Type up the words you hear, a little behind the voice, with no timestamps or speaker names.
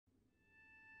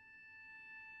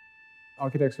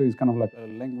Architecture is kind of like a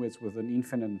language with an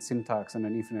infinite syntax and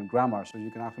an infinite grammar, so you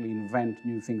can actually invent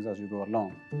new things as you go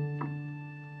along.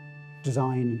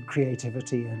 Design,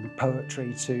 creativity and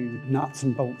poetry to nuts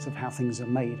and bolts of how things are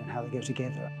made and how they go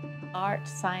together. Art,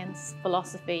 science,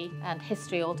 philosophy and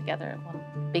history all together at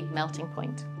one big melting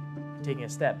point. Taking a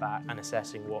step back and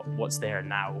assessing what's there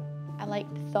now. I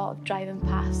like the thought of driving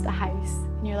past a house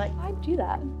and you're like, I'd do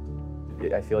that.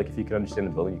 I feel like if you can understand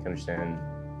the building, you can understand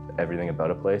everything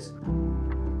about a place.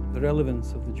 The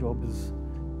relevance of the job is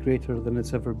greater than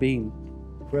it's ever been.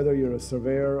 Whether you're a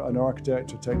surveyor, an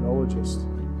architect or technologist.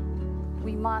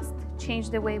 We must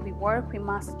change the way we work, we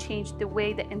must change the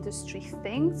way the industry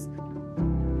thinks.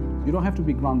 You don't have to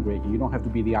be groundbreaking, you don't have to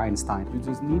be the Einstein. You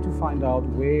just need to find out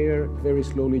where very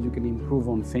slowly you can improve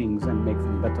on things and make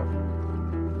them better.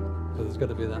 So there's got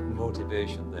to be that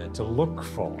motivation there to look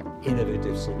for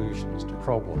innovative solutions to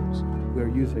problems. We're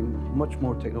using much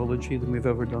more technology than we've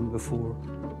ever done before.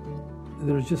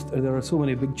 There are so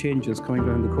many big changes coming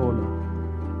around the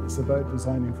corner. It's about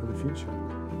designing for the future.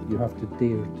 You have to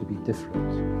dare to be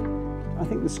different. I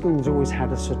think the school's always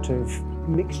had a sort of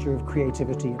mixture of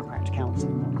creativity and practicality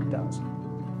in what it does.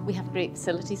 We have great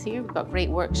facilities here, we've got great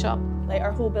workshop. Like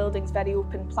our whole building's very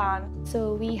open plan.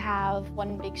 So we have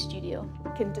one big studio.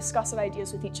 We can discuss our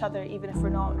ideas with each other even if we're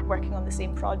not working on the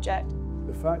same project.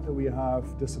 The fact that we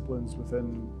have disciplines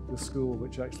within the school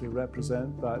which actually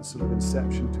represent that sort of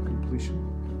inception to completion.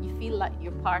 You feel like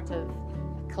you're part of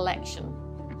a collection.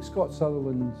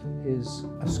 Sutherland is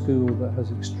a school that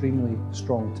has extremely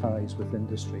strong ties with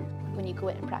industry. When you go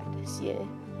in and practice,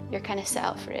 you're kind of set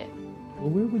up for it. Well,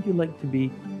 where would you like to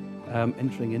be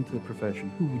entering into the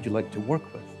profession? Who would you like to work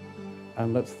with?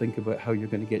 And let's think about how you're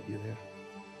going to get you there.